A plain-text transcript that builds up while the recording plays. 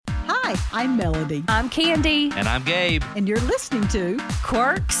Hi, I'm Melody. I'm Candy. And I'm Gabe. And you're listening to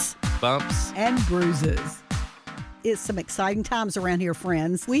Quirks, Bumps, and Bruises. It's some exciting times around here,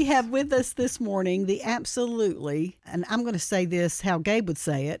 friends. We have with us this morning the absolutely, and I'm going to say this how Gabe would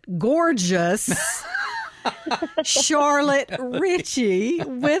say it, gorgeous Charlotte Ritchie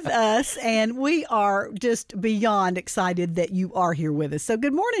with us, and we are just beyond excited that you are here with us. So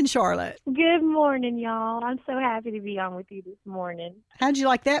good morning, Charlotte. Good morning, y'all. I'm so happy to be on with you this morning. How'd you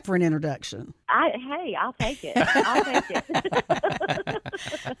like that for an introduction? I'll take it. I'll take it.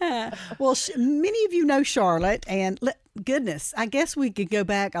 Well, many of you know Charlotte, and goodness, I guess we could go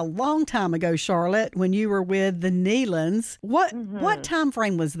back a long time ago, Charlotte, when you were with the Nealons. What time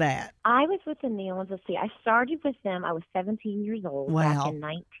frame was that? I was with the Nealons. Let's see. I started with them. I was 17 years old back in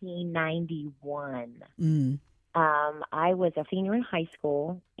 1991. I was a senior in high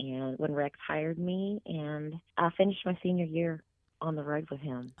school, and when Rex hired me, and I finished my senior year on the road with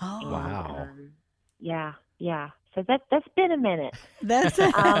him. Oh, and, wow. Yeah. So that's been a minute. That's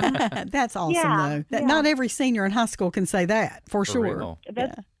that's awesome, though. Not every senior in high school can say that, for sure. real.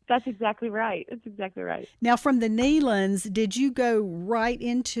 That's exactly right. Now, from the Nealons, did you go right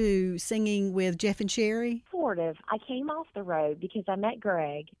into singing with Jeff and Sherry? Sort of. I came off the road because I met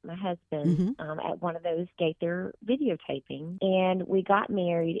Greg, my husband, at one of those Gaither videotaping, and we got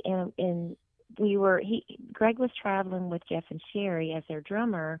married, and Greg was traveling with Jeff and Sherry as their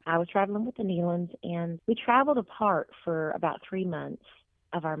drummer. I was traveling with the Nealons, and we traveled apart for about 3 months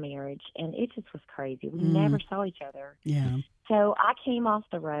of our marriage, and it just was crazy. We never saw each other. Yeah. So I came off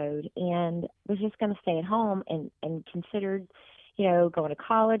the road and was just going to stay at home and considered, going to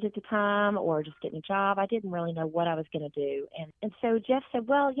college at the time or just getting a job. I didn't really know what I was going to do. And so Jeff said,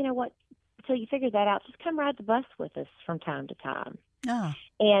 well, you know what, until you figure that out, just come ride the bus with us from time to time. Oh.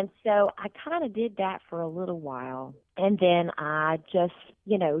 And so I kind of did that for a little while. And then I just,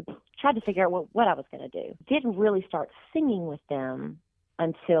 tried to figure out what I was going to do. Didn't really start singing with them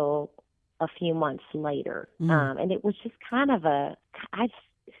until a few months later. And it was just kind of I'd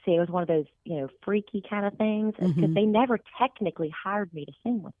say it was one of those, freaky kind of things because they never technically hired me to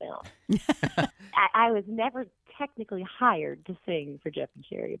sing with them. I was never technically hired to sing for Jeff and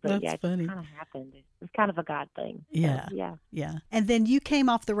Sherry, but That's it funny. kind of happened. It was kind of a God thing. Yeah. So, Yeah. And then you came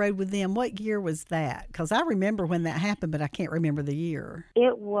off the road with them. What year was that? Because I remember when that happened, but I can't remember the year.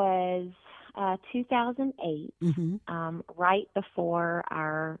 It was 2008, right before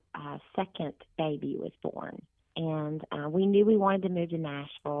our second baby was born. And we knew we wanted to move to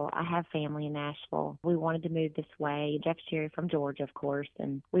Nashville. I have family in Nashville. We wanted to move this way. Jeff Sherry from Georgia, of course,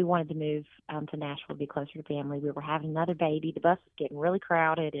 and we wanted to move to Nashville to be closer to family. We were having another baby. The bus was getting really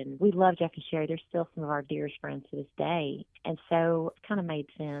crowded, and we love Jeff and Sherry. They're still some of our dearest friends to this day. And so it kind of made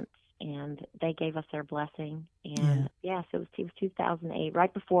sense. And they gave us their blessing. And so it was 2008,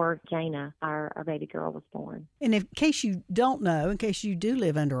 right before Jana, our baby girl, was born. And in case you don't know, in case you do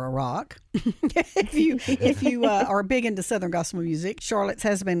live under a rock, if you are big into Southern gospel music, Charlotte's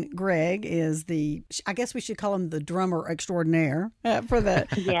husband, Greg, is I guess we should call him the drummer extraordinaire for the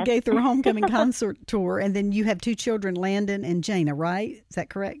Gaither Homecoming Concert Tour. And then you have two children, Landon and Jana, right? Is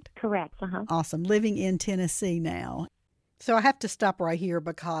that correct? Correct. Awesome. Living in Tennessee now. So I have to stop right here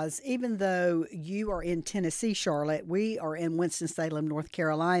because even though you are in Tennessee, Charlotte, we are in Winston-Salem, North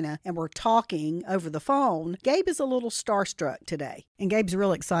Carolina, and we're talking over the phone. Gabe is a little starstruck today, and Gabe's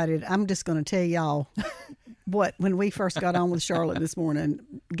real excited. I'm just going to tell y'all when we first got on with Charlotte this morning,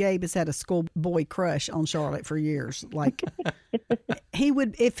 Gabe has had a schoolboy crush on Charlotte for years. Like, he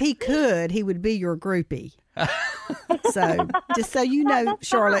would, if he could, he would be your groupie. So just so you know,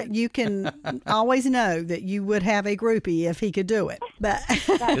 Charlotte, you can always know that you would have a groupie if he could do it. But It's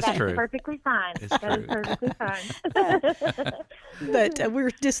true. Is perfectly fine. It's That true. is perfectly fine. But we're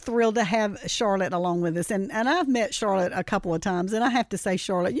just thrilled to have Charlotte along with us. And I've met Charlotte a couple of times, and I have to say,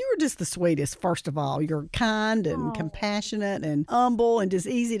 Charlotte, you are just the sweetest, first of all. You're kind and compassionate and humble and just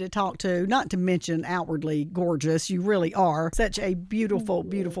easy to talk to, not to mention outwardly gorgeous. You really are such a beautiful,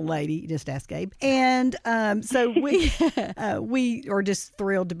 beautiful lady. Just ask Gabe. And so we are just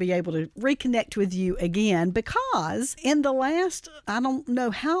thrilled to be able to reconnect with you again because in the last, I don't know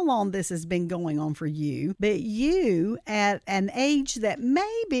how long this has been going on for you, but you at an age that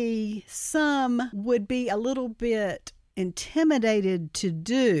maybe some would be a little bit intimidated to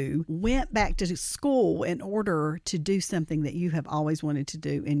do, went back to school in order to do something that you have always wanted to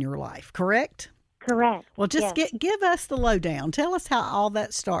do in your life, correct? Correct. Well, just give us the lowdown. Tell us how all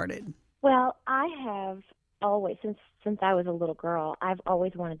that started. Well, I have always, since I was a little girl, I've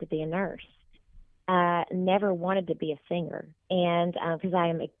always wanted to be a nurse. Never wanted to be a singer, and because I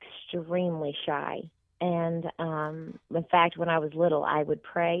am extremely shy. And in fact, when I was little, I would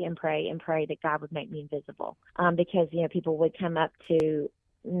pray and pray and pray that God would make me invisible, because people would come up to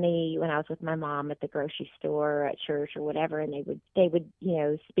me when I was with my mom at the grocery store or at church or whatever, and they would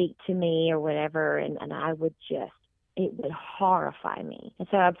speak to me or whatever, and I would just, it would horrify me. And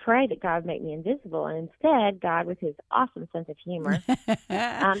so I prayed that God would make me invisible, and instead God, with his awesome sense of humor,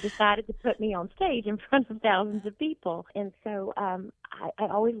 decided to put me on stage in front of thousands of people. And so I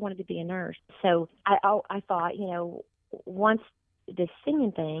always wanted to be a nurse. So I thought, once this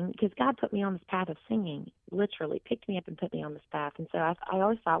singing thing, because God put me on this path of singing, literally picked me up and put me on this path. And so I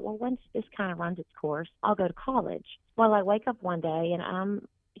always thought, well, once this kind of runs its course, I'll go to college. Well, I wake up one day and I'm,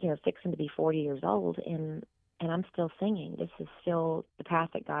 fixing to be 40 years old, and I'm still singing. This is still the path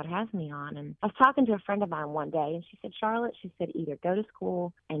that God has me on. And I was talking to a friend of mine one day, and she said, Charlotte, she said, either go to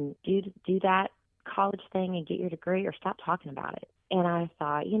school and do that college thing and get your degree, or stop talking about it. And I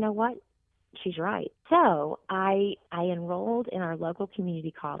thought, you know what? She's right. So I enrolled in our local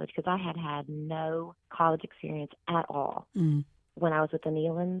community college because I had no college experience at all. Mm. When I was with the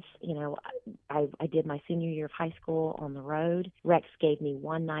Nealons, I did my senior year of high school on the road. Rex gave me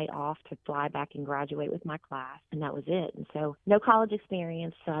one night off to fly back and graduate with my class, and that was it. And so no college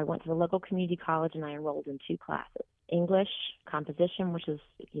experience. So I went to the local community college and I enrolled in 2 classes: English composition, which is,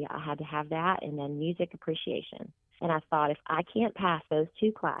 I had to have that, and then music appreciation. And I thought, if I can't pass those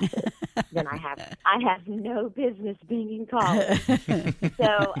 2 classes, then I have no business being in college.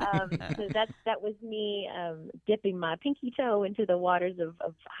 So that was me dipping my pinky toe into the waters of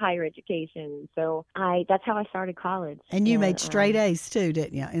higher education. So that's how I started college. And you made straight A's too,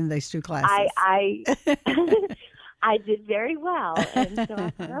 didn't you, in those 2 classes? I did very well, and so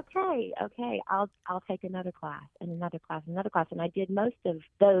I thought, okay, I'll take another class and another class, and I did most of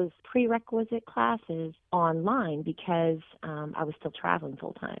those prerequisite classes online because I was still traveling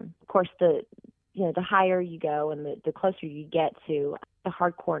full time. Of course, the higher you go and the closer you get to the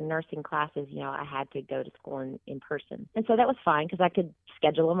hardcore nursing classes, I had to go to school in person, and so that was fine because I could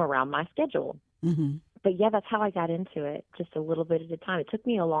schedule them around my schedule. Mm-hmm. But yeah, that's how I got into it, just a little bit at a time. It took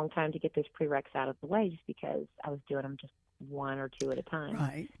me a long time to get those prereqs out of the way just because I was doing them just 1 or 2 at a time.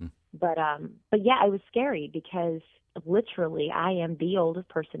 Right. But yeah, it was scary because literally I am the oldest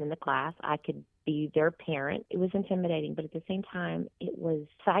person in the class. I could be their parent. It was intimidating, but at the same time, it was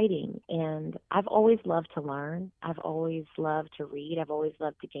exciting. And I've always loved to learn. I've always loved to read. I've always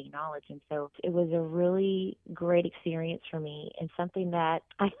loved to gain knowledge. And so it was a really great experience for me and something that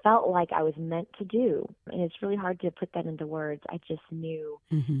I felt like I was meant to do. And it's really hard to put that into words. I just knew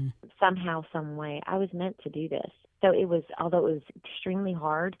somehow, some way, I was meant to do this. So it was, although it was extremely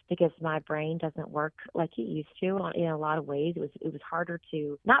hard because my brain doesn't work like it used to in a lot of ways, it was harder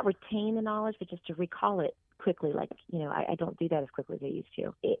to not retain the knowledge, but just to recall it quickly. Like, I don't do that as quickly as I used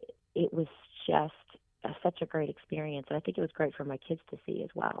to. It was just such a great experience. And I think it was great for my kids to see as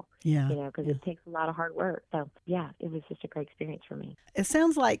well. Yeah. Because it takes a lot of hard work. So yeah, it was just a great experience for me. It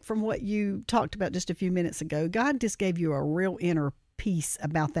sounds like from what you talked about just a few minutes ago, God just gave you a real inner peace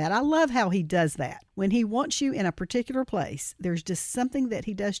about that. I love how he does that. When he wants you in a particular place, there's just something that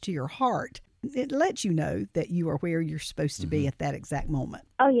he does to your heart. It lets you know that you are where you're supposed to be at that exact moment.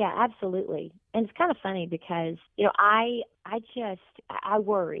 Oh yeah, absolutely. And it's kind of funny because, I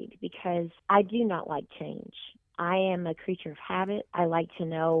worried because I do not like change. I am a creature of habit. I like to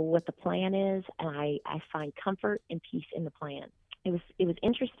know what the plan is, and I find comfort and peace in the plan. It was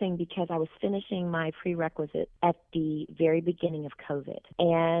interesting because I was finishing my prerequisite at the very beginning of COVID.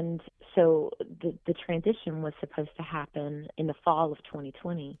 And so the transition was supposed to happen in the fall of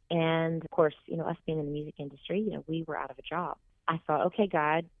 2020. And of course, us being in the music industry, we were out of a job. I thought, okay,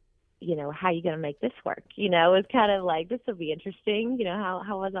 God, how are you going to make this work? It's kind of like, this will be interesting.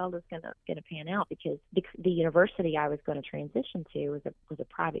 How is all this going to pan out? Because the university I was going to transition to was a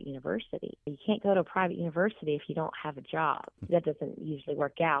private university. You can't go to a private university if you don't have a job. That doesn't usually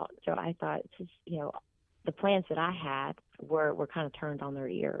work out. So I thought, the plans that I had were kind of turned on their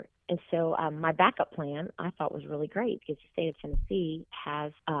ear. And so my backup plan I thought was really great because the state of Tennessee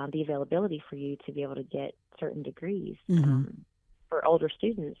has the availability for you to be able to get certain degrees. For older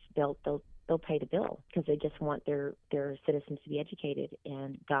students, they'll pay the bill because they just want their citizens to be educated.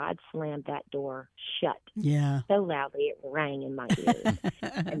 And God slammed that door shut so loudly it rang in my ears.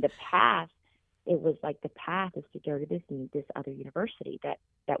 And the path is to go to this other university.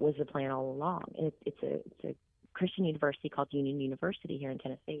 That was the plan all along. And it's a Christian university called Union University here in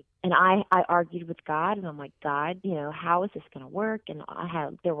Tennessee. And I argued with God, and I'm like, God, how is this going to work? And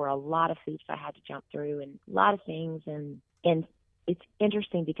there were a lot of hoops I had to jump through and a lot of things. And it's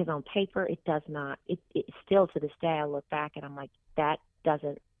interesting because on paper it does not. It still to this day I look back and I'm like, that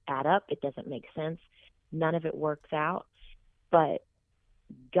doesn't add up. It doesn't make sense. none of it works out, but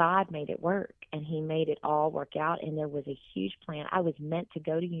God made it work, and he made it all work out. And there was a huge plan. I was meant to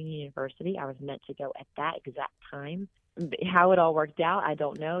go to Union University. I was meant to go at that exact time. How it all worked out, I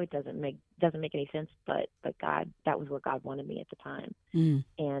don't know. It doesn't make any sense, but God, that was where God wanted me at the time.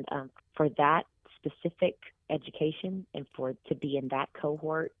 And for that specific education, and for to be in that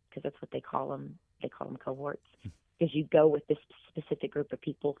cohort, because that's what they call them cohorts, because you go with this specific group of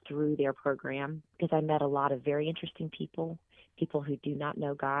people through their program. Because I met a lot of very interesting people who do not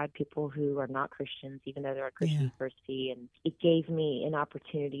know God, people who are not Christians, even though they're a Christian university. And it gave me an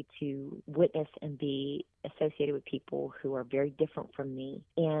opportunity to witness and be associated with people who are very different from me.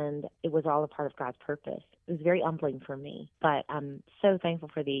 And it was all a part of God's purpose. It was very humbling for me, but I'm so thankful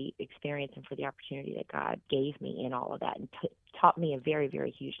for the experience and for the opportunity that God gave me in all of that, and taught me a very,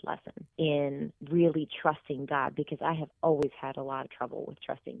 very huge lesson in really trusting God, because I have always had a lot of trouble with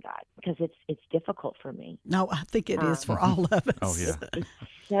trusting God, because it's difficult for me. No, I think it is for all of us. Oh, yeah.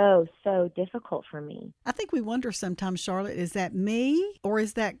 It's so difficult for me. I think we wonder sometimes, Charlotte, is that me, or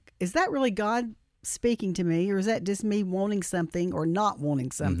is that really God speaking to me, or is that just me wanting something or not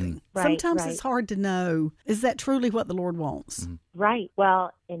wanting something? Sometimes it's hard to know, is that truly what the Lord wants? Right.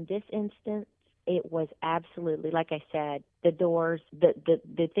 Well, in this instance, it was absolutely, like I said, the doors,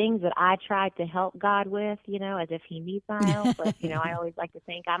 the things that I tried to help God with, as if he needs my help, but, I always like to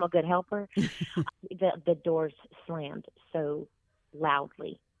think I'm a good helper. The doors slammed so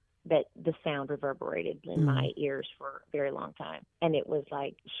loudly that the sound reverberated in my ears for a very long time. And it was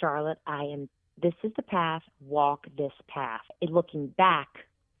like, Charlotte, this is the path, walk this path. And looking back,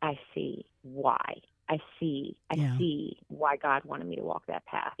 I see why. I see why God wanted me to walk that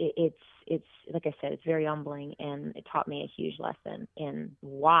path. It's like I said, it's very humbling, and it taught me a huge lesson in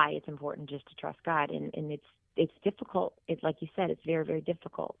why it's important just to trust God. And it's difficult. It's like you said, it's very, very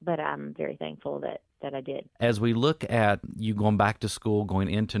difficult, but I'm very thankful that I did. As we look at you going back to school, going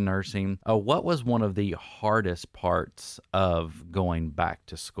into nursing, what was one of the hardest parts of going back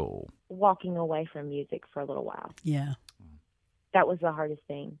to school? Walking away from music for a little while. Yeah. That was the hardest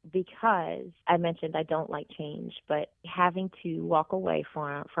thing, because I mentioned I don't like change, but having to walk away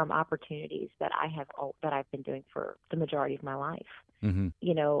from opportunities that I've been doing for the majority of my life.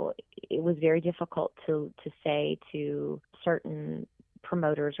 It was very difficult to say to certain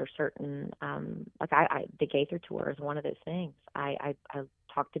promoters or certain the Gaither tour is one of those things. I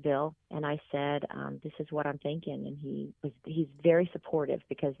talked to Bill and I said, this is what I'm thinking, and he's very supportive,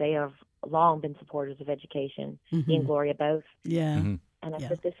 because they have long been supporters of education. He and Gloria both. And I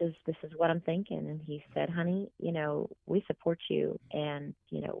said, this is what I'm thinking, and he said, honey, we support you, and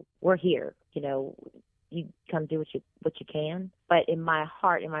we're here. You come do what you can. But in my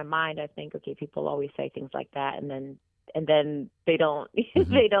heart, in my mind, I think, okay, people always say things like that, and then they don't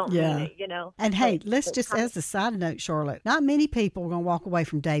they don't mean it, And hey, let's just, as a side note, Charlotte, not many people are going to walk away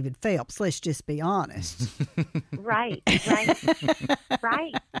from David Phelps. Let's just be honest. Right.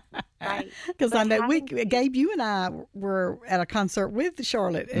 Because I know Gabe, you and I were at a concert with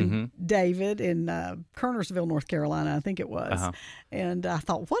Charlotte and David in Kernersville, North Carolina, I think it was. And I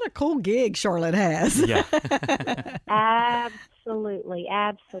thought, what a cool gig Charlotte has. Yeah. Absolutely.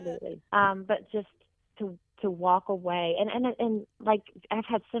 But just to walk away, and like, I've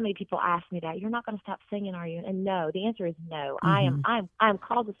had so many people ask me that, you're not going to stop singing, are you? And no, the answer is no. I'm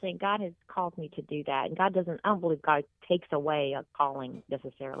called to sing. God has called me to do that, and I don't believe God takes away a calling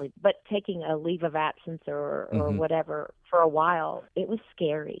necessarily, but taking a leave of absence or whatever for a while, it was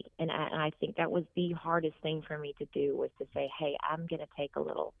scary, and I think that was the hardest thing for me to do, was to say, hey, I'm going to take a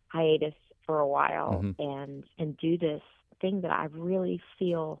little hiatus for a while and do this thing that I really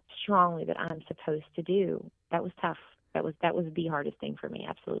feel strongly that I'm supposed to do. That was tough. That was the hardest thing for me,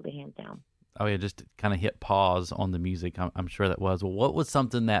 absolutely, hands down. Oh, yeah, just to kind of hit pause on the music. I'm sure that was. Well, what was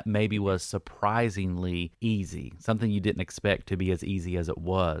something that maybe was surprisingly easy, something you didn't expect to be as easy as it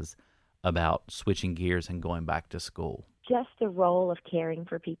was about switching gears and going back to school? Just the role of caring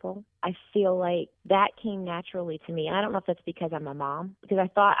for people. I feel like that came naturally to me. And I don't know if that's because I'm a mom, because I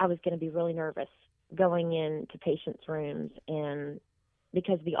thought I was going to be really nervous going into patients' rooms, and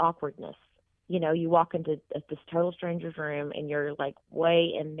because the awkwardness, you walk into this total stranger's room and you're like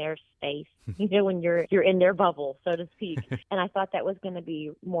way in their space, when you're in their bubble, so to speak. And I thought that was going to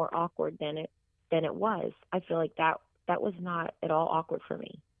be more awkward than it was. I feel like that was not at all awkward for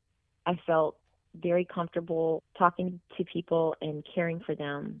me. I felt very comfortable talking to people and caring for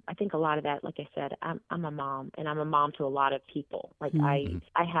them. I think a lot of that, like I said, I'm a mom, and I'm a mom to a lot of people. Like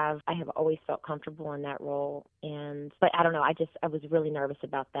I have always felt comfortable in that role. But I don't know, I was really nervous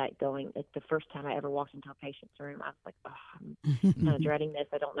about that going. Like the first time I ever walked into a patient's room, I was like, oh, I'm kind of dreading this.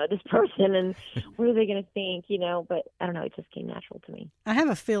 I don't know this person, and what are they going to think, But I don't know, it just came natural to me. I have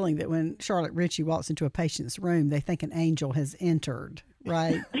a feeling that when Charlotte Ritchie walks into a patient's room, they think an angel has entered,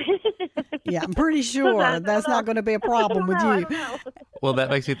 right? Yeah, I'm pretty sure that's not going to be a problem with you. Well, that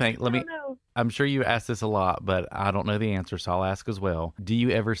makes me think. I'm sure you ask this a lot, but I don't know the answer, so I'll ask as well. Do you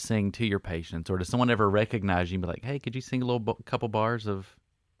ever sing to your patients, or does someone ever recognize you and be like, hey, could you sing a couple bars of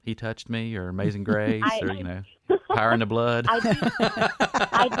He Touched Me or Amazing Grace or, Power in the Blood?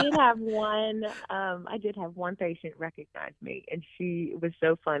 I did have one. I did have one patient recognize me, and it was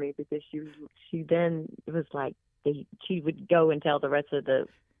so funny because she then was like, she would go and tell the rest of the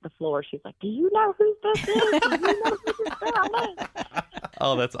floor. She's like, do you know who this is? Do you know who this girl is?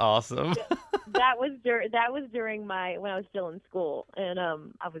 Oh, that's awesome. That was during when I was still in school, and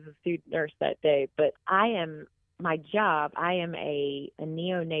I was a student nurse that day. But I am a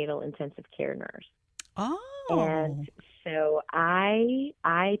neonatal intensive care nurse. Oh. And so I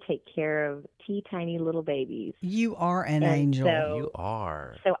take care of tiny little babies. You are an angel. You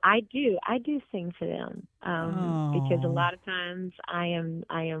are. So I do sing to them because a lot of times I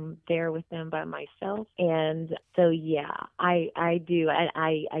am there with them by myself, and so yeah, I do.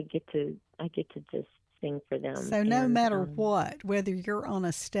 I get to just sing for them. So no matter what, whether you're on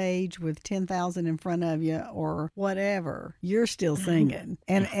a stage with 10,000 in front of you or whatever, you're still singing,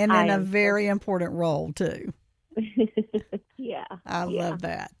 and in a very important role too. Yeah. I love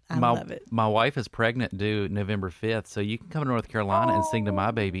that. I love it. My wife is pregnant due November 5th, so you can come to North Carolina and sing to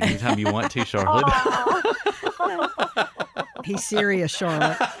my baby anytime you want to, Charlotte. He's serious,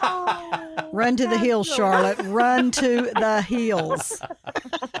 Charlotte. Run to the hills, Charlotte. Run to the hills.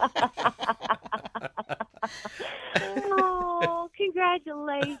 Oh,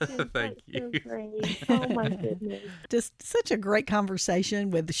 congratulations. Thank you. So great. Oh, my goodness. Just such a great conversation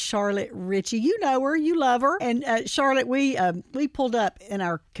with Charlotte Ritchie. You know her, you love her. And Charlotte, we pulled up in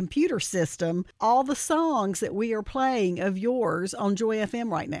our computer system all the songs that we are playing of yours on Joy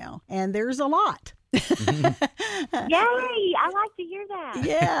FM right now. And there's a lot. Yay! I like to hear that.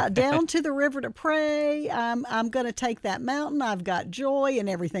 Yeah, Down to the River to Pray. I'm going to take that mountain. I've got joy and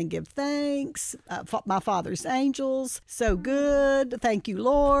everything. Give thanks. My Father's Angels. So good. Thank you,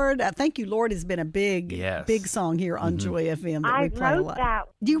 Lord. Thank you, Lord has been a big song here on Joy FM that we play a lot. That.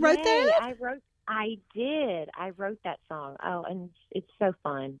 You wrote that? I did. I wrote that song. Oh, and it's so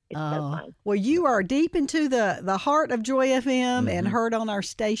fun. It's so fun. Well, you are deep into the heart of Joy FM and heard on our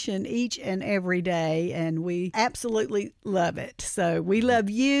station each and every day, and we absolutely love it. So we love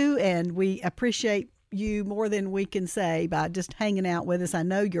you, and we appreciate you more than we can say by just hanging out with us. I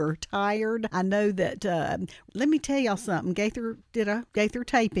know you're tired. I know that, let me tell y'all something. Gaither did a Gaither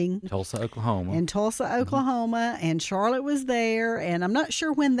taping. Tulsa, Oklahoma. In Tulsa, Oklahoma, and Charlotte was there, and I'm not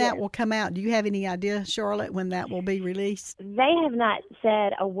sure when that will come out. Do you have any idea, Charlotte, when that will be released? They have not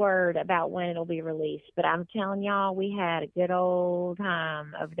said a word about when it'll be released, but I'm telling y'all, we had a good old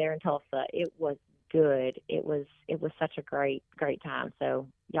time over there in Tulsa. It was good. It was such a great time. So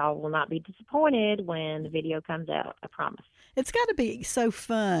y'all will not be disappointed when the video comes out. I promise. It's got to be so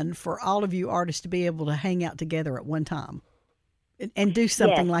fun for all of you artists to be able to hang out together at one time and do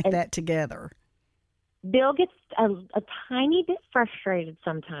something like that together. Bill gets a tiny bit frustrated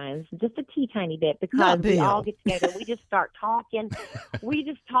sometimes, just a tiny bit, because we all get together. We just start talking. We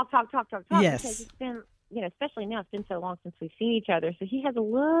just talk. Yes. Because it's been, especially now, it's been so long since we've seen each other. So he has a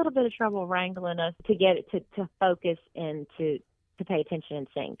little bit of trouble wrangling us to get it to focus and to pay attention and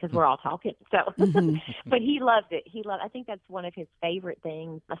sing, because we're all talking. So, but he loves it. I think that's one of his favorite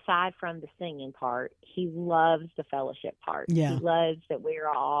things, aside from the singing part. He loves the fellowship part. Yeah. He loves that we're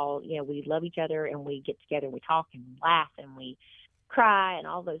all, we love each other, and we get together and we talk and laugh and we cry and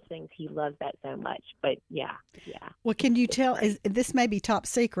all those things. He loves that so much. But yeah. Well, can you tell? This may be top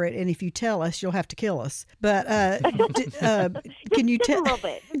secret, and if you tell us, you'll have to kill us. But can you tell?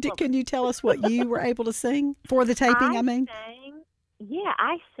 Can you tell us what you were able to sing for the taping?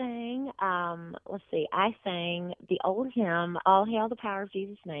 I sang. Let's see. I sang the old hymn, "All Hail the Power of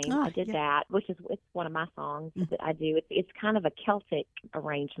Jesus' Name." It's one of my songs that I do. It's kind of a Celtic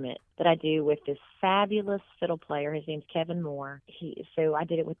arrangement that I do with this fabulous fiddle player. His name's Kevin Moore. So I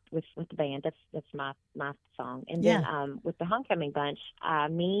did it with the band. That's my song. And then with the Homecoming Bunch,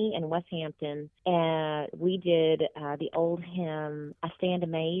 me and Wes Hampton, we did the old hymn, I Stand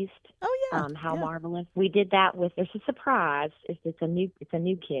Amazed. Oh yeah. How marvelous. We did that with, there's a surprise. It's a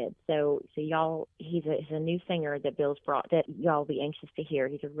new kid. So y'all, he's a new singer that Bill's brought that y'all will be anxious to hear.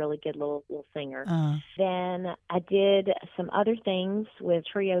 He's a really good little singer. Then I did some other things with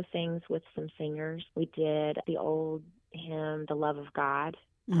trio things with some singers. We did the old hymn, The Love of God.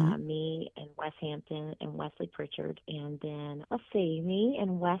 Me and Wes Hampton and Wesley Pritchard. And then, me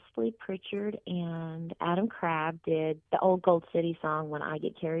and Wesley Pritchard and Adam Crabb did the old Gold City song, When I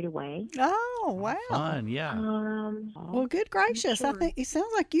Get Carried Away. Oh, wow. Fun, yeah. Well, good gracious. Sure. I think it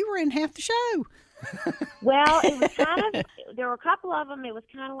sounds like you were in half the show. Well, it was kind of, there were a couple of them, it was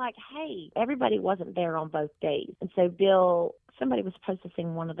kind of like, hey, everybody wasn't there on both days. And so somebody was supposed to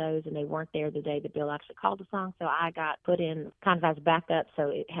sing one of those, and they weren't there the day that Bill actually called the song, so I got put in kind of as backup.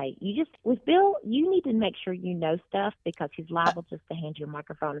 So, with Bill, you need to make sure you know stuff, because he's liable just to hand you a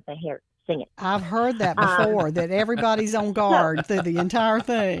microphone and say, here, sing it. I've heard that before, that everybody's on guard through the entire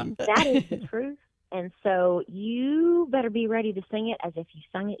thing. That is the truth. And so you better be ready to sing it as if you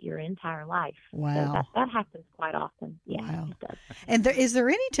sung it your entire life. Wow. So that happens quite often. Yeah, wow. It does. And is there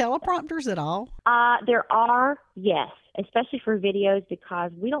any teleprompters at all? There are, yes, especially for videos,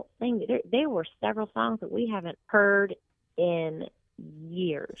 because we don't sing. There were several songs that we haven't heard in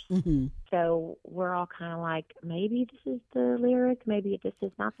years. Mm-hmm. So we're all kind of like, maybe this is the lyric, maybe this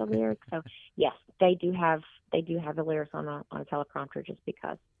is not the lyric. So yes, they do have the lyrics on a teleprompter, just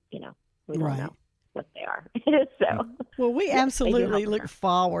because, we don't know what they are. So, well, we absolutely look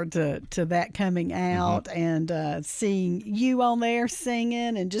forward to that coming out, and seeing you on there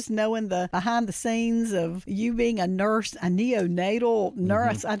singing, and just knowing the behind the scenes of you being a nurse, a neonatal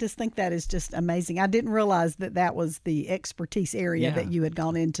nurse. I just think that is just amazing. I didn't realize that was the expertise area that you had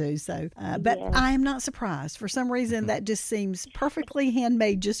gone into. So, but I am not surprised. For some reason, that just seems perfectly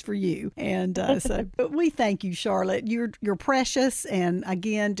handmade just for you. And so, but we thank you, Charlotte. You're precious, and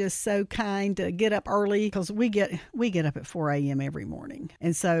again, just so kind to get up early, because we get up at 4 a.m. every morning,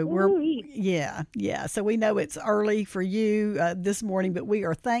 and so so we know it's early for you this morning, but we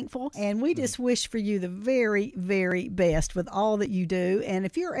are thankful, and we just wish for you the very, very best with all that you do. And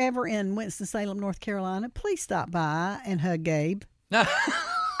if you're ever in Winston-Salem, North Carolina, please stop by and hug Gabe.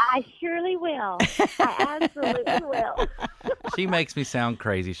 I surely will. I absolutely will. She makes me sound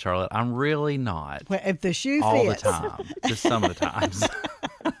crazy, Charlotte. I'm really not. Well, if the shoe all fits. the time, just some of the times.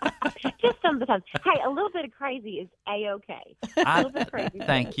 Just some of the time. Hey, a little bit of crazy is A-okay. A little bit crazy.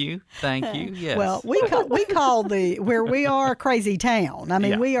 Thank you. Yes. Well, we call where we are Crazy Town. I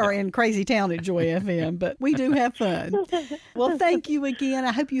mean, we are in Crazy Town at Joy FM, but we do have fun. Well, thank you again.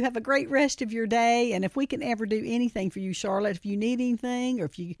 I hope you have a great rest of your day. And if we can ever do anything for you, Charlotte, if you need anything, or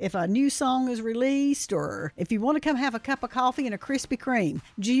if a new song is released, or if you want to come have a cup of coffee and a Krispy Kreme,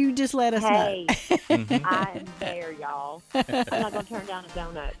 you just let us know. I'm there, y'all. I'm not going to turn down a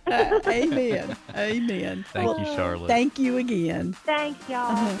donut. Amen. Amen. Thank you, Charlotte. Thank you again. Thanks,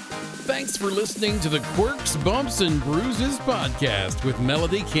 y'all. Thanks for listening to the Quirks, Bumps, and Bruises podcast with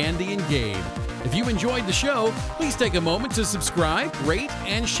Melody, Candy, and Gabe. If you enjoyed the show, please take a moment to subscribe, rate,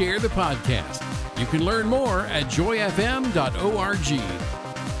 and share the podcast. You can learn more at joyfm.org.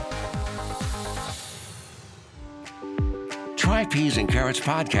 Try Peas and Carrots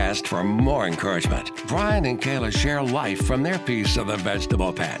podcast for more encouragement. Brian and Kayla share life from their piece of the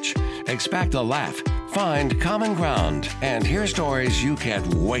vegetable patch. Expect a laugh, find common ground, and hear stories you can't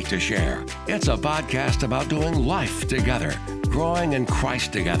wait to share. It's a podcast about doing life together, growing in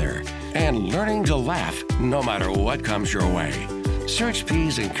Christ together, and learning to laugh no matter what comes your way. Search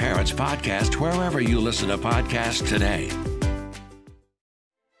Peas and Carrots podcast wherever you listen to podcasts today.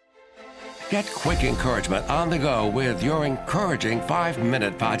 Get quick encouragement on the go with your encouraging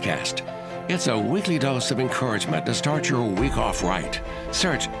 5-minute podcast. It's a weekly dose of encouragement to start your week off right.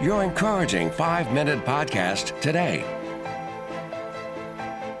 Search your encouraging 5-minute podcast today.